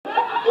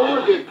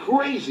or get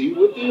crazy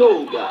with the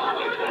old guy.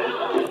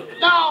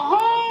 The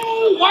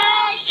whole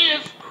world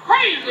is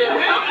crazy, man.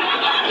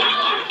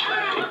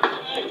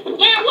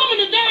 Man, women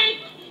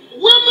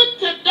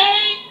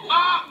today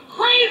are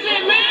crazy,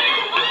 man.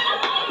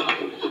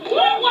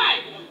 My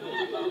wife.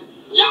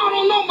 Y'all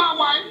don't know my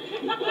wife.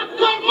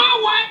 Because my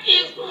wife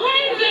is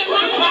crazy,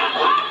 man.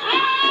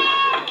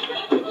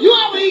 You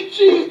ever eat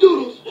cheese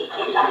doodles?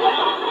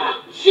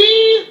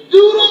 Cheese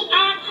doodles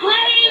are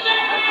crazy.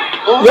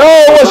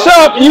 Yo, what's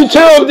up,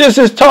 YouTube? This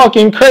is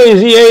Talking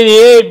Crazy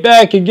 88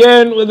 back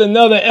again with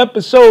another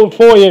episode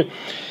for you.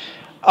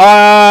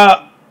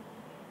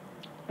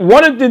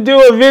 Wanted to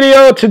do a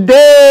video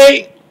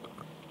today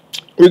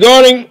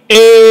regarding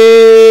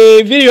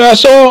a video I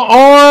saw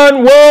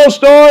on World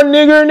Star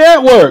Nigger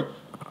Network.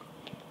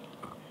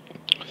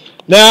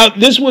 Now,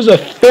 this was a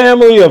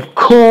family of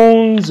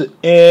coons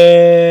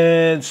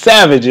and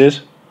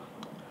savages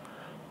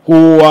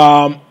who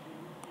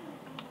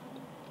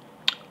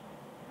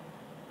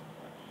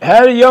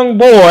had a young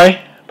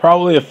boy,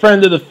 probably a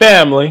friend of the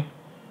family,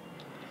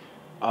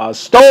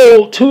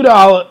 stole a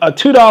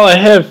 $2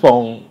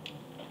 headphone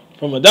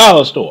from a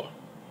dollar store,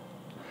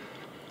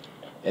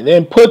 and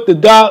then put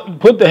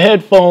the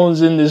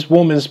headphones in this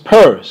woman's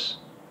purse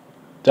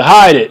to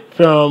hide it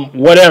from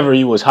whatever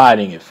he was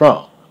hiding it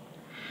from.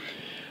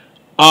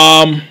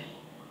 Now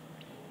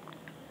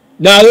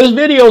this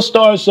video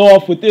starts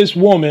off with this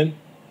woman,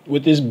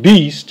 with this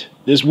beast,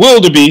 this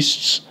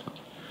wildebeest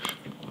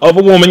of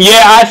a woman.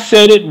 Yeah, I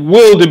said it,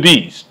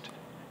 wildebeest.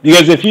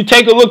 Because if you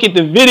take a look at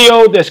the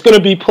video that's going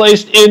to be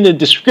placed in the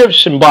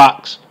description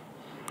box,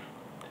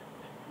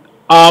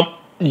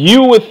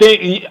 you would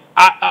think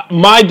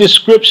my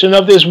description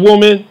of this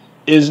woman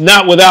is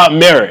not without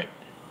merit.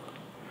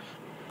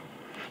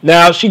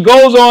 Now, she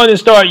goes on and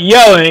starts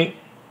yelling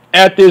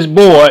at this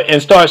boy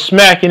and starts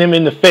smacking him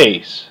in the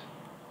face.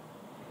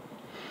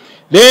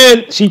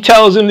 Then she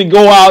tells him to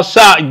go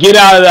outside, get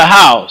out of the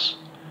house.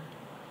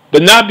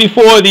 But not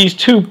before these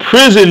two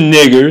prison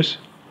niggers,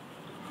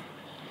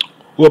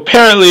 who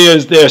apparently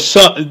is their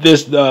son,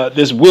 this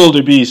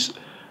wildebeest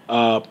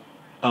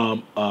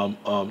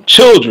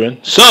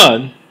children,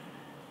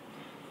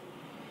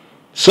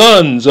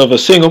 sons of a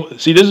single.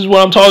 See, this is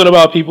what I'm talking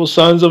about, people.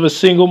 Sons of a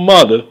single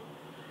mother,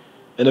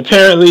 and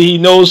apparently he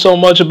knows so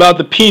much about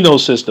the penal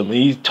system.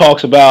 He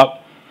talks about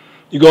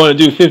you're going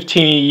to do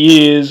 15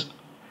 years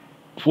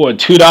for a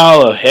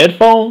 $2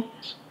 headphone.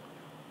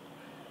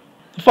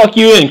 The fuck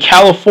you in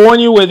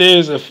California where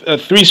there's a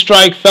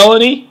 3-strike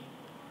felony?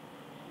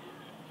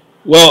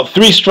 Well,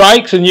 3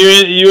 strikes and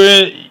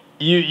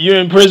you're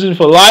in prison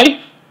for life.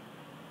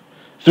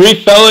 3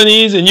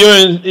 felonies and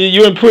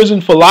you're in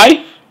prison for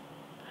life.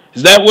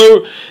 Is that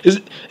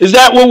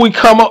where we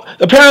come up?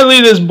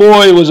 Apparently, this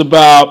boy was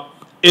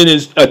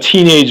a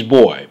teenage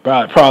boy,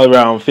 probably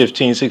around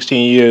 15,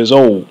 16 years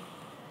old.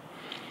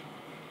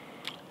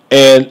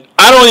 And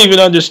I don't even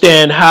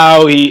understand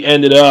how he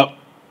ended up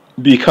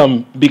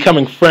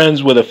becoming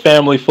friends with a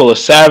family full of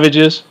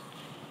savages,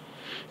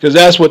 because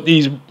that's what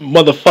these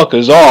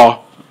motherfuckers are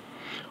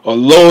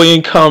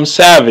low-income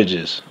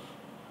savages.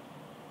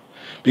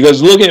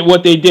 Because look at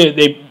what they did.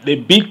 They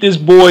beat this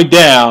boy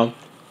down,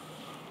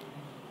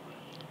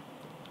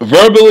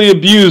 verbally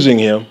abusing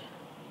him.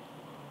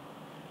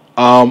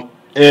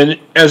 And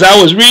as I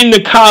was reading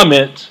the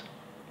comments,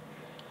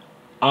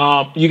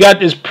 you got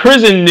this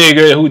prison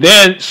nigger who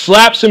then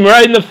slaps him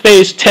right in the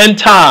face 10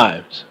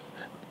 times.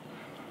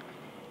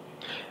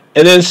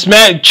 And then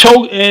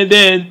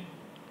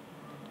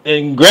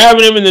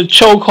grabbing him in the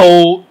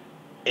chokehold,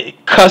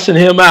 cussing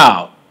him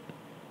out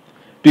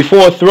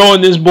before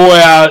throwing this boy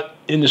out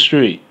in the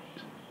street,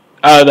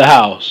 out of the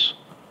house.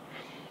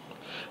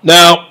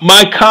 Now,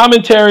 my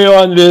commentary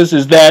on this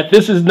is that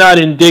this is not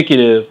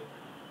indicative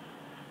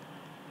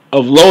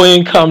of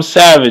low-income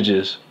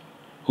savages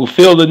who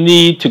feel the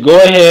need to go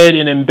ahead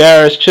and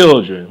embarrass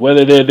children,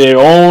 whether they're their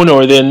own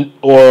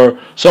or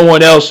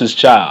someone else's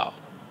child.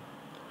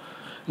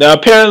 Now,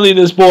 apparently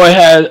this boy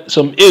had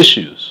some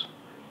issues.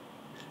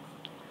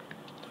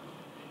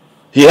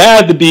 He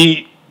had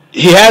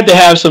to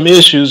have some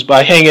issues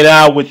by hanging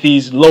out with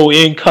these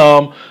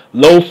low-income,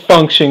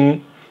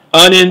 low-functioning,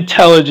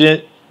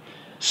 unintelligent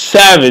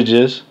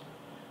savages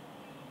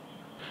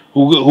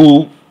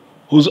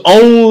whose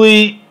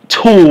only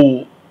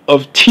tool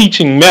of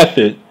teaching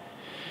method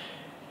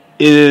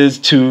is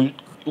to,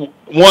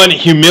 one,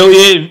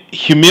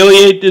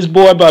 humiliate this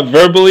boy by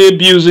verbally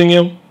abusing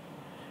him,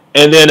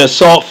 and then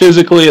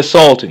physically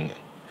assaulting him.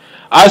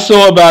 I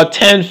saw about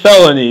 10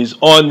 felonies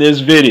on this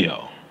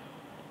video.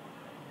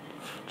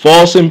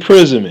 False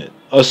imprisonment,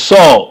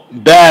 assault,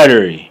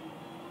 battery,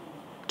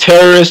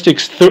 terroristic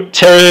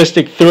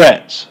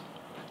threats,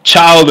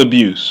 child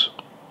abuse.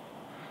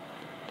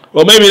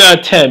 Well, maybe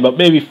not 10, but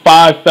maybe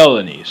 5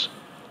 felonies.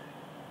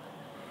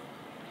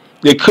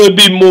 There could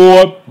be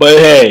more, but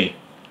hey,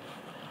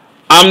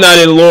 I'm not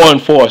in law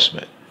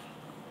enforcement.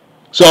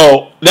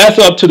 So that's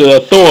up to the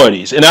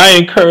authorities. And I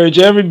encourage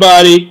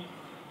everybody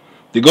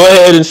to go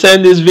ahead and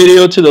send this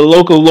video to the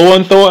local law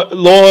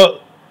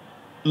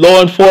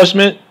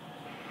enforcement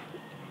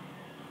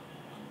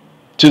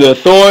to the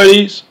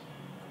authorities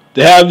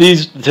to have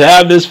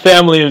this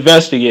family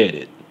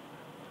investigated.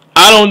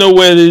 I don't know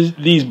where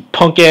these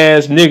punk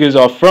ass niggas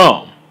are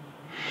from.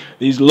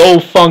 These low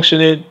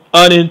functioning,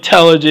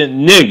 unintelligent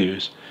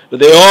niggers, but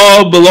they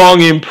all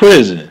belong in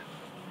prison.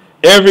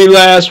 Every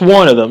last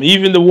one of them,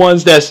 even the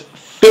ones that's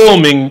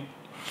filming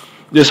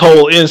this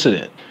whole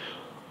incident.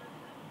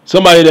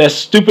 Somebody that's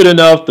stupid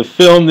enough to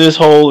film this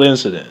whole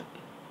incident.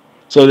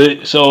 So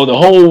the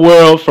whole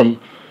world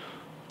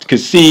could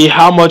see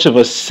how much of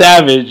a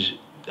savage,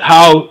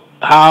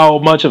 how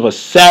much of a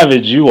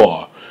savage you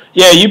are.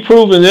 Yeah, you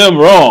proving them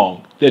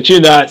wrong,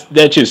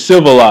 that you're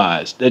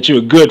civilized, that you're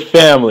a good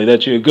family,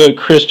 that you're a good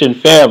Christian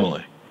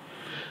family.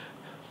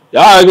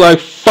 Y'all act like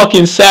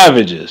fucking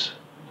savages.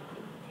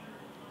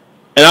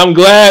 And I'm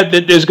glad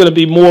that there's going to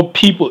be more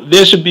people.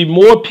 There should be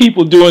more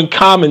people doing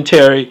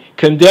commentary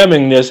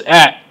condemning this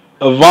act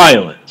of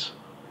violence.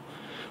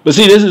 But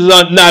see, this is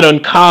not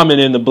uncommon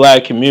in the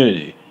black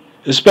community,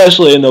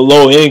 especially in the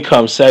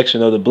low-income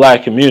section of the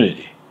black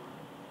community,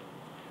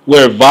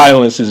 where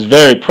violence is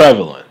very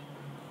prevalent.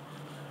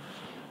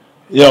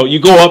 You know, you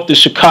go up to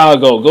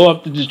Chicago, go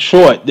up to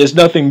Detroit, there's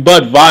nothing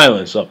but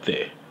violence up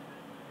there.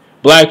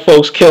 Black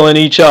folks killing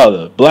each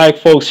other, black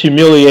folks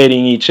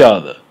humiliating each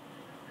other.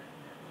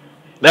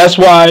 That's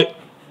why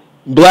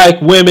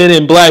black women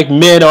and black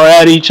men are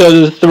at each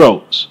other's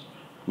throats.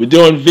 We're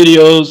doing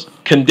videos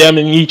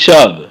condemning each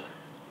other.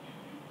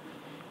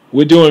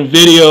 We're doing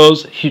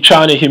videos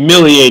trying to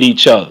humiliate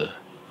each other.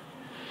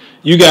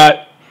 You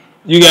got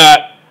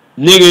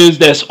niggers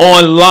that's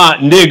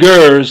online,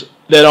 niggers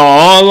that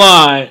are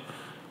online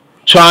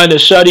trying to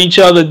shut each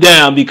other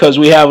down because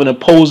we have an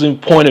opposing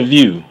point of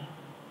view.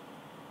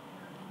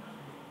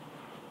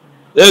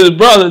 There's a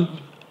brother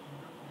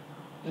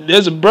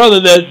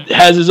that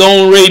has his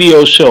own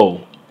radio show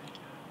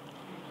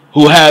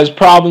who has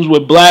problems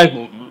with black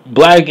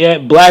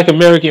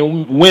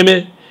American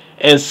women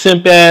and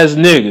simp ass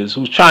niggas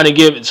who's trying to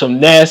give it some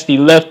nasty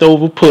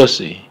leftover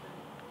pussy.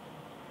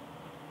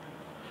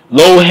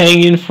 Low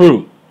hanging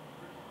fruit.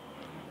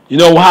 You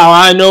know how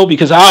I know?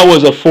 Because I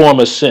was a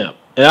former simp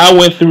and I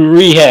went through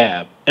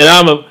rehab,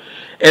 and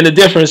the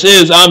difference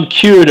is I'm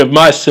cured of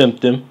my my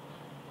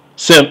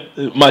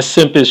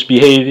simpish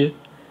behavior.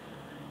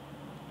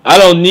 I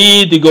don't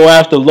need to go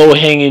after low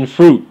hanging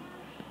fruit,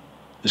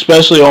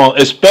 especially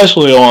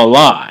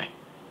online.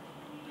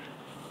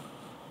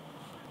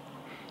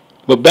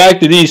 But back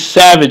to these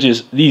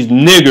savages, these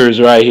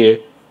niggers right here,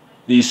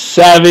 these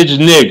savage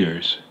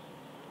niggers.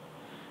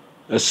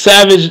 A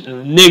savage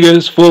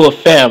niggers full of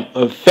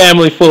a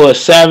family full of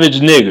savage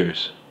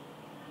niggers.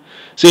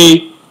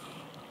 See,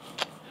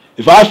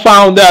 if I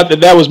found out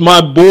that was my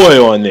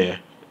boy on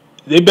there,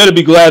 they better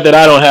be glad that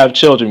I don't have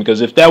children,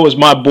 because if that was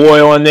my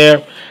boy on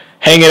there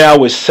hanging out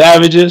with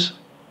savages,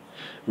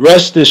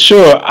 rest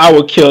assured I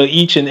would kill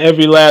each and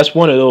every last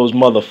one of those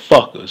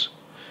motherfuckers.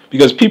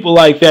 Because people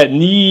like that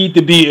need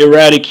to be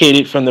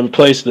eradicated from the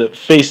face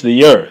of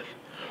the earth,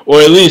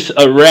 or at least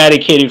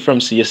eradicated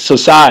from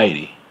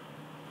society.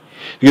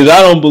 Because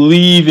I don't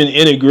believe in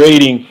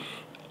integrating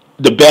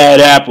the bad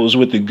apples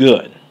with the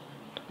good.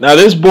 Now,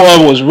 this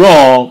boy was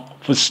wrong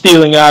for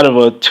stealing out of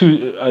a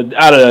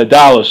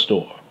dollar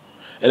store,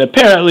 and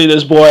apparently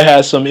this boy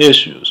has some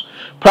issues.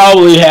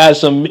 Probably has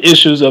some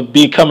issues of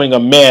becoming a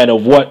man,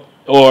 or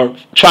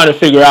trying to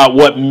figure out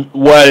what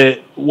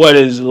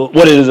is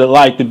it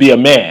like to be a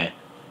man,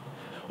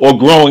 or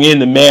growing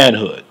into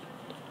manhood.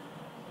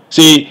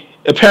 See,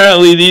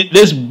 apparently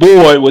this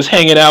boy was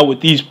hanging out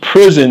with these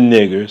prison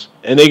niggers,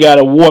 and they got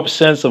a warped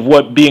sense of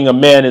what being a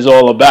man is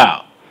all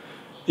about.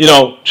 You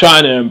know,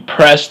 trying to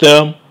impress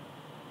them,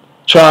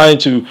 trying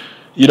to,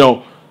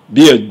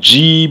 be a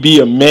G, be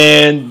a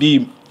man,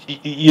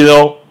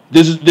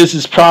 this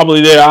is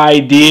probably their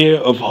idea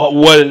of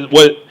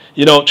what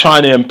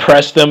trying to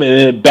impress them, and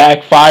it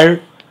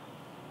backfired.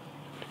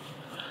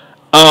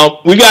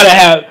 We gotta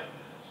have,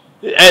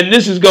 and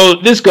this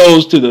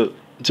goes to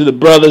the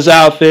brothers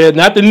out there,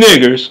 not the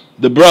niggers,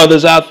 the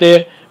brothers out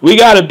there. We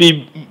gotta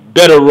be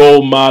better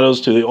role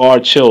models to our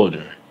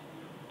children.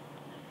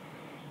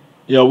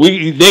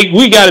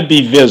 We gotta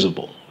be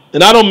visible,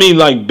 and I don't mean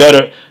like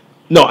better.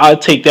 No, I'll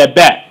take that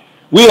back.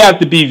 We have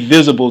to be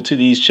visible to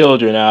these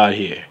children out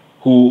here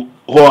who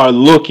are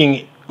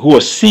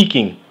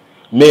seeking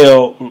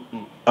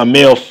a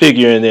male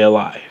figure in their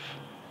life.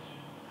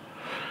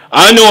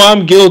 I know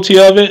I'm guilty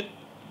of it,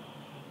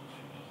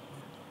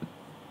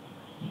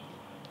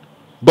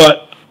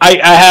 but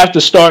I have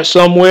to start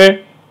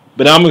somewhere.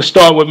 But I'm going to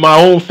start with my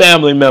own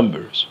family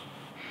members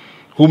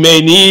who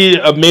may need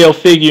a male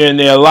figure in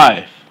their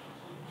life,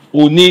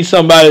 who need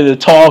somebody to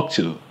talk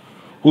to,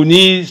 who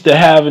needs to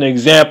have an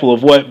example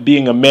of what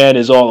being a man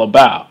is all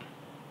about.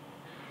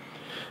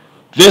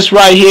 This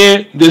right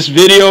here, this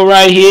video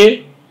right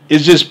here, it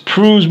just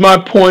proves my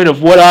point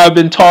of what I've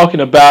been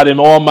talking about in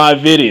all my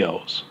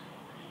videos,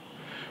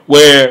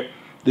 where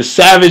the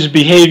savage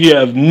behavior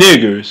of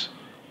niggers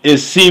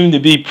seems to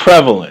be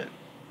prevalent.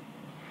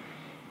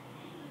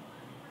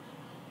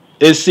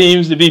 It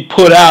seems to be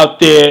put out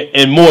there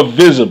and more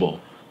visible.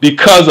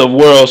 because of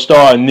World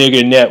Star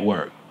Nigger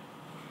Network.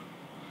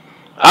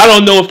 I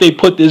don't know if they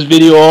put this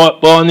video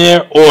up on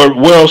there or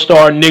World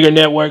Star Nigger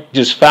Network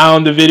just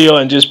found the video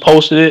and just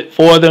posted it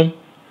for them.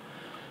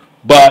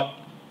 But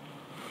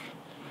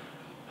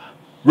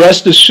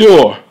rest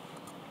assured,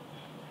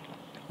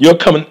 your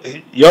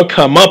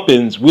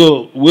comeuppance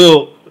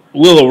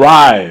will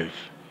arrive.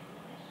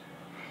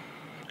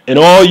 And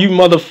all you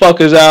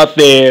motherfuckers out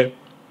there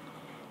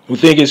who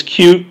think it's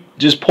cute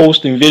just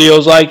posting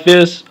videos like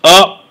this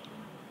up,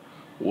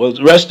 well,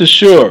 rest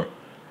assured,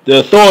 the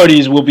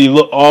authorities will be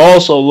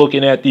also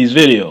looking at these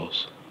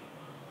videos.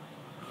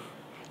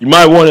 You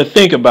might want to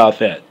think about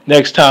that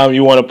next time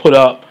you want to put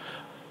up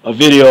a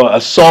video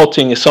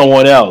assaulting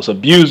someone else,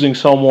 abusing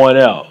someone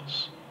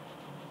else,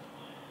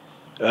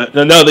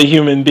 another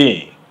human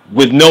being,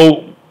 with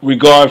no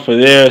regard for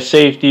their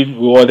safety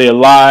or their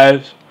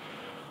lives,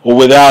 or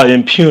without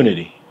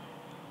impunity.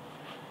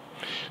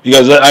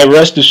 Because I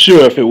rest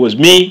assured, if it was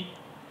me,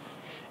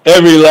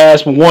 every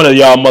last one of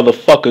y'all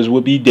motherfuckers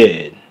would be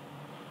dead.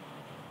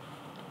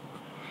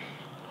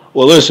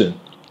 Well, listen,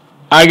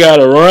 I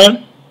gotta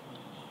run.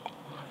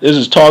 This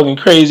is Talking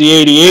Crazy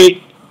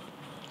 88,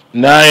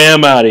 and I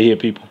am out of here,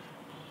 people.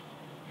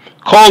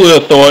 Call the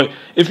authority.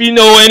 If you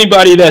know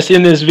anybody that's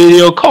in this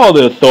video, call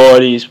the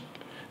authorities.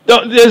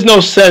 There's no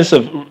sense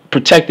of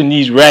protecting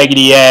these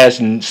raggedy ass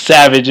and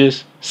savage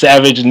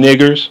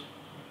niggers.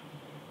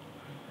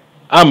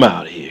 I'm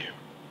out of here.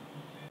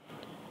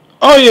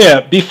 Oh yeah,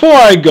 before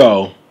I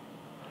go,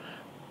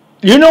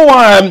 you know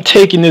why I'm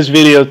taking this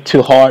video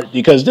to heart?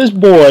 Because this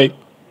boy,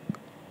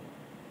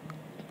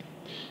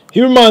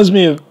 he reminds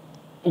me of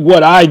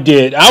what I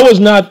did. I was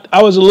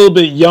a little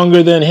bit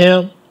younger than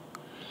him,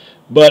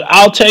 but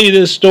I'll tell you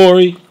this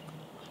story.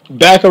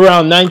 Back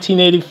around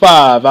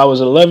 1985, I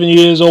was 11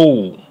 years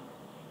old.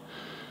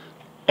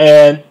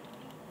 And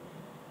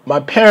my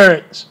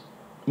parents,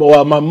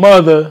 well, my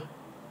mother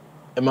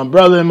and my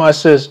brother and my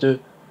sister,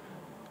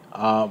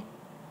 my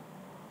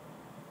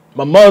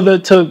mother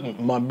took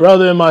my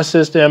brother and my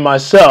sister and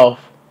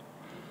myself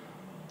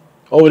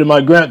over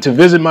to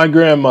visit my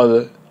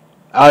grandmother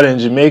out in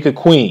Jamaica,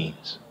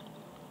 Queens.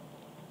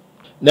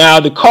 Now,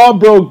 the car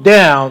broke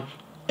down,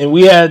 and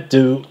we had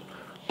to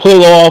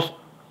pull off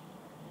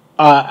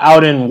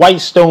out in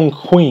Whitestone,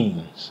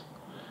 Queens,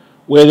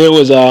 where there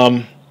was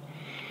a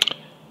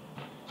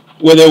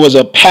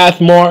path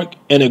mark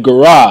and a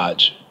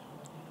garage.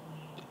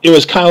 It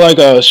was kind of like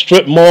a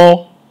strip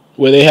mall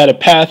where they had a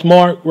path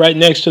mark right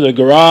next to the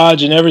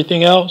garage and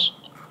everything else.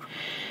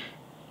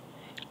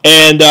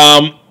 And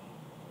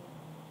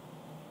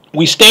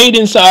we stayed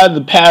inside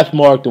the path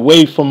mark to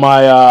wait for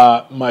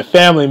my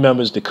family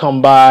members to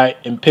come by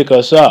and pick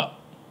us up.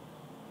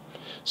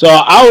 So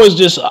I was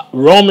just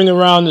roaming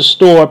around the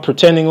store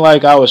pretending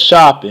like I was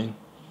shopping,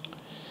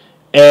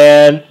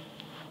 and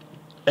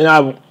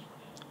I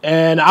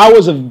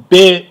was a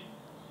bit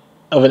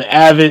of an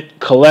avid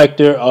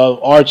collector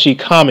of Archie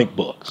comic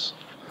books.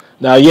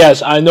 Now,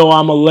 yes, I know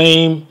I'm a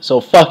lame,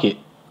 so fuck it.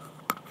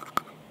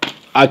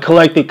 I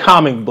collected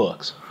comic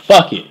books.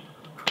 Fuck it.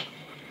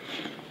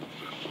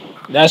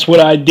 That's what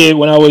I did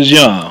when I was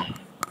young.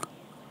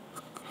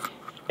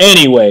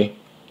 Anyway,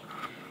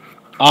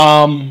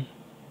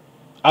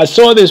 I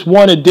saw this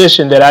one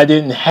edition that I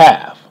didn't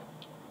have,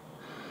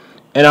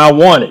 and I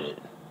wanted it,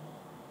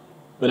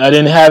 but I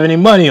didn't have any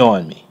money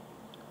on me.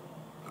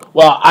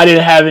 Well, I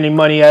didn't have any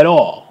money at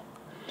all.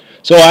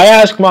 So I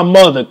asked my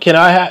mother,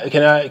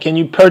 can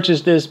you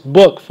purchase this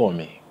book for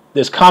me,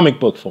 this comic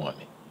book for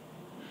me?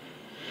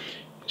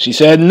 She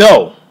said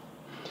no.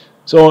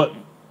 So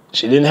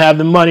she didn't have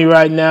the money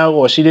right now,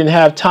 or she didn't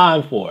have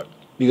time for it,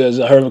 because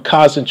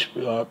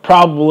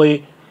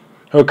probably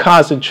her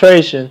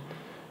concentration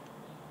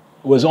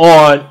was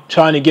on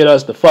trying to get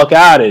us the fuck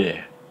out of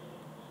there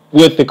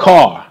with the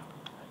car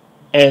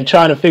and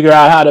trying to figure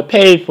out how to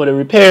pay for the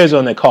repairs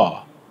on the car.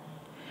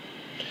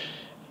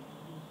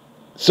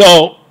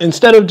 So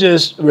instead of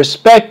just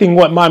respecting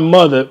my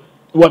mother's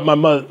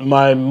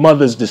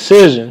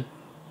decision,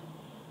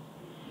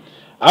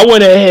 I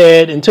went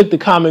ahead and took the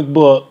comic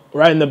book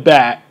right in the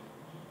back,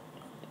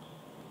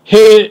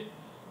 hid it,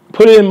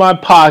 put it in my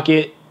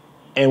pocket,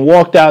 and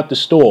walked out the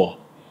store.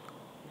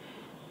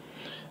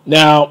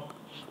 Now,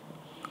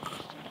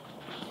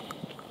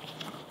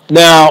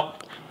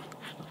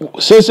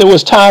 since it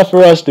was time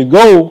for us to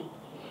go,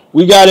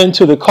 we got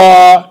into the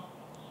car.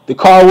 The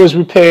car was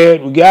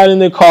repaired. We got in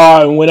the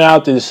car and went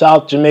out to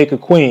South Jamaica,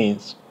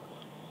 Queens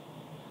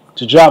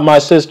to drop my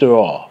sister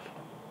off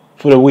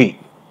for the week.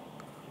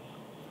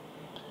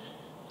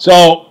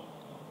 So,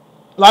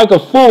 like a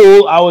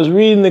fool, I was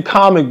reading the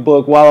comic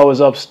book while I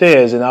was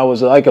upstairs, and I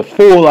was like a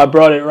fool. I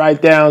brought it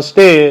right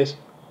downstairs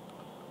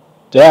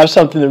to have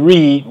something to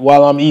read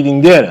while I'm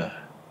eating dinner.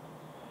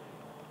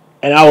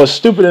 And I was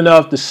stupid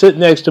enough to sit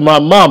next to my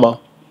mama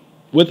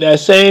with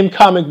that same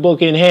comic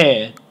book in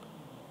hand,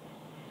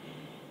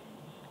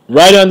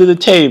 right under the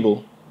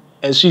table,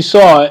 and she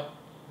saw it,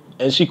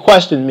 and she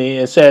questioned me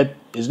and said,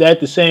 "Is that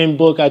the same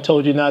book I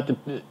told you not to,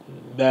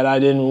 that I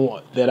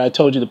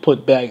told you to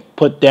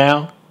put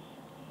down?"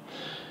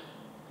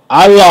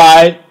 I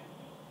lied,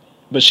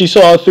 but she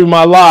saw through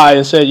my lie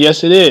and said,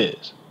 yes, it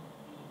is.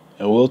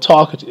 And we'll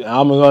talk.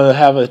 I'm going to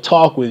have a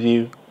talk with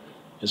you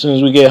as soon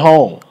as we get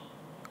home.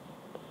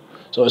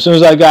 So as soon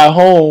as I got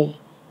home,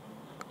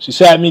 she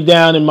sat me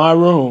down in my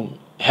room,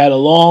 had a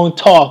long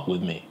talk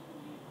with me.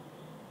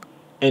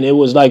 And it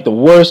was like the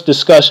worst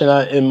discussion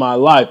in my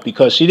life,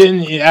 because she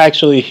didn't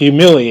actually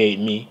humiliate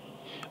me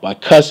by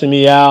cussing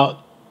me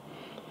out,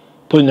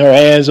 putting her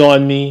hands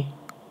on me,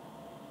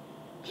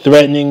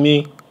 threatening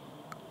me.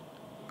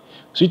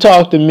 She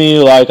talked to me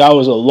like I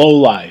was a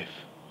lowlife,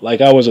 like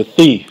I was a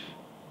thief,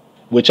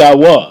 which I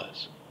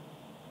was,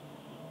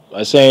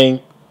 by saying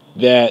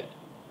that,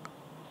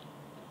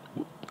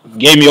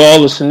 gave me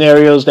all the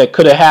scenarios that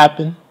could have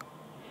happened.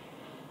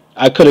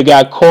 I could have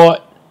got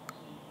caught,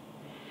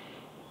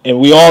 and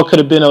we all could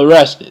have been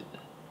arrested,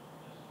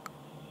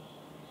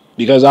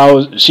 because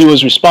she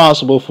was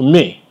responsible for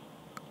me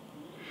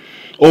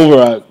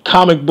over a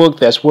comic book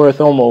that's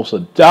worth almost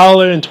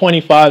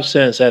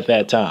 $1.25 at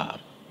that time.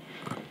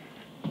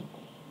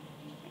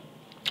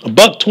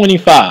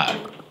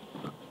 $1.25.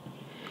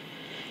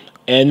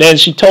 And then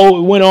she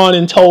went on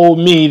and told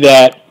me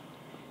that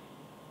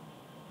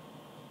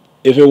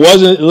if it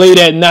wasn't late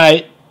at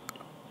night,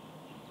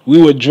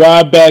 we would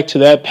drive back to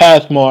that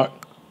Pathmark,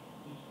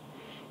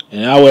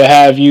 and I would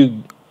have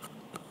you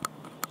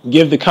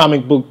give the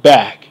comic book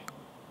back,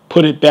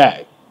 put it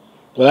back.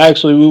 Well,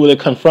 actually, we would have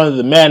confronted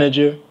the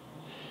manager,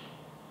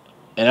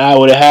 and I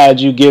would have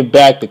had you give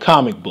back the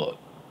comic book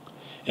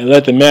and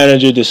let the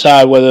manager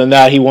decide whether or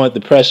not he wanted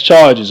to press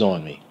charges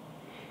on me.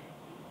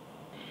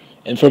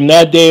 And from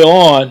that day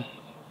on,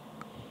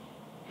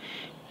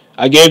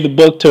 I gave the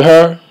book to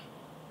her,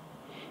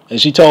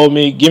 and she told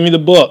me, give me the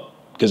book,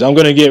 because I'm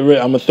going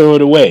to throw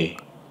it away,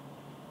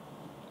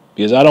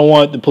 because I don't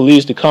want the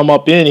police to come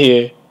up in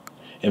here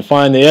and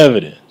find the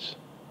evidence.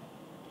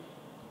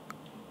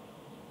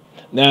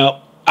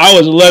 Now, I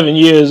was 11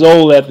 years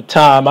old at the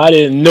time. I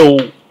didn't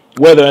know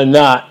whether or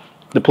not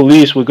the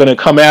police were going to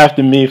come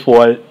after me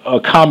for a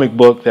comic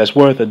book that's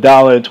worth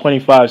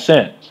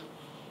 $1.25.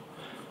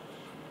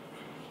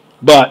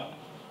 But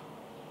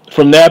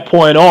from that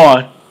point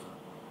on,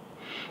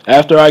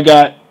 after I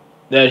got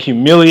that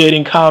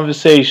humiliating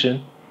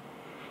conversation,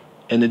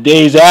 and the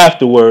days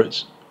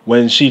afterwards,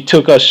 when she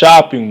took us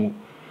shopping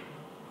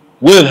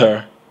with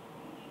her,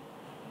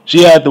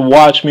 she had to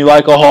watch me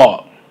like a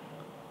hawk.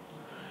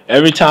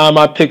 Every time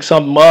I picked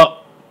something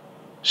up,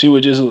 she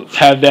would just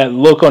have that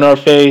look on her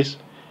face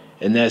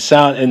and that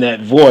sound and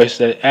that voice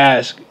that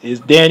asked, "Is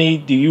Danny,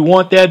 do you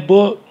want that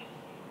book?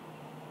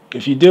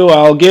 If you do,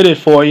 I'll get it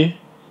for you."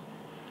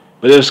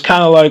 But it was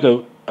kind of like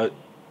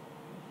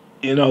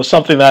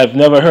something that I've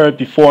never heard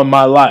before in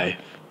my life,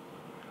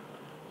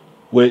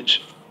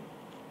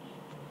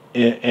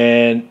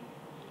 and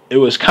it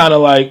was kind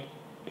of like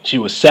she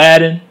was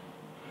saddened.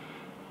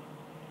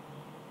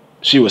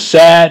 She was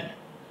sad,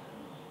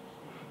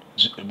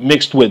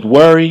 mixed with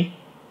worry,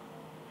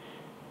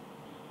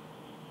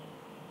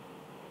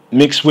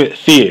 mixed with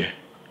fear.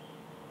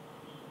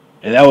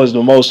 And that was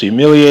the most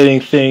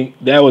humiliating thing.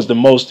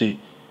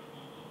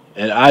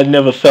 And I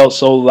never felt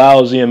so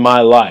lousy in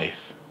my life.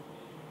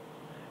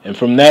 And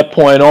from that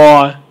point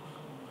on,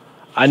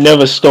 I've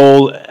never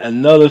stole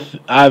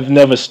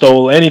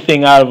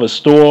anything out of a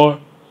store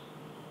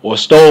or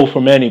stole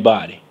from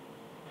anybody,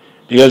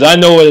 because I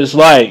know what it's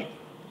like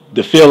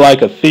to feel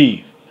like a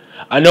thief.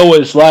 I know what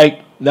it's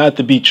like not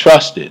to be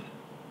trusted.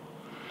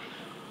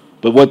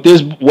 But what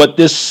this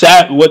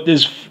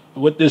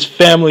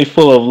family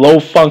full of low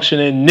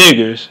functioning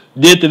niggers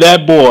did to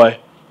that boy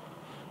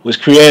was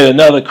create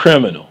another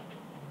criminal.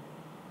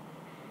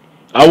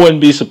 I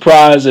wouldn't be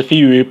surprised if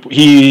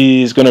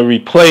he's going to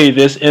replay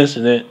this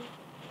incident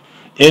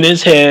in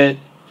his head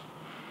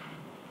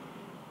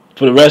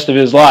for the rest of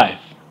his life.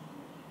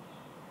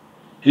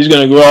 He's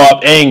going to grow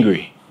up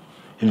angry,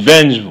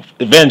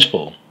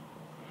 vengeful,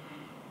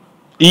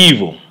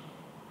 evil,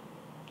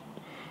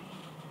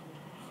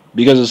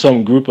 because of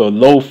some group of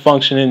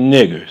low-functioning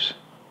niggers.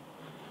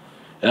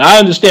 And I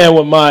understand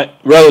what my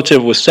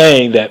relative was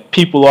saying, that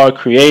people are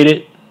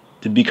created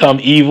to become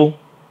evil.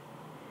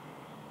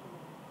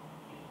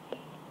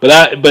 But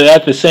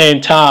at the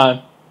same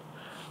time,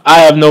 I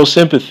have no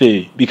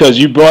sympathy, because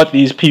you brought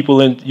these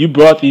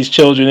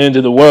children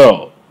into the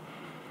world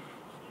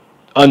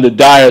under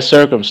dire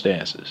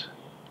circumstances,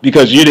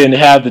 because you didn't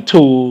have the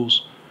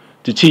tools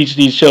to teach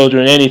these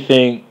children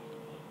anything,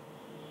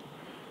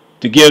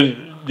 to give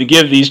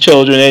these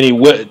children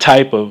any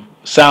type of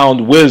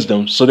sound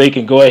wisdom so they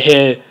can go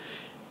ahead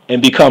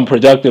and become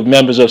productive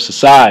members of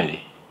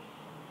society.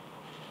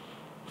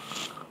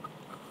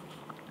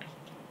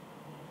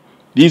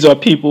 These are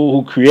people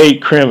who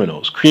create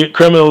criminals.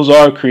 Criminals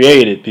are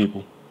created,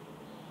 people.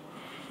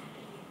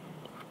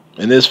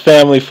 And this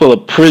family full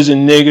of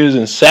prison niggers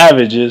and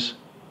savages,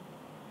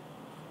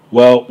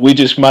 well, we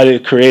just might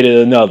have created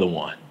another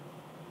one.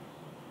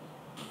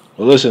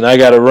 Well, listen, I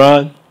got to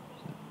run.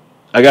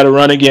 I got to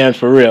run again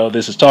for real.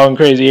 This is Talking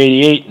Crazy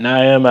 88, and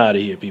I am out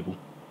of here, people.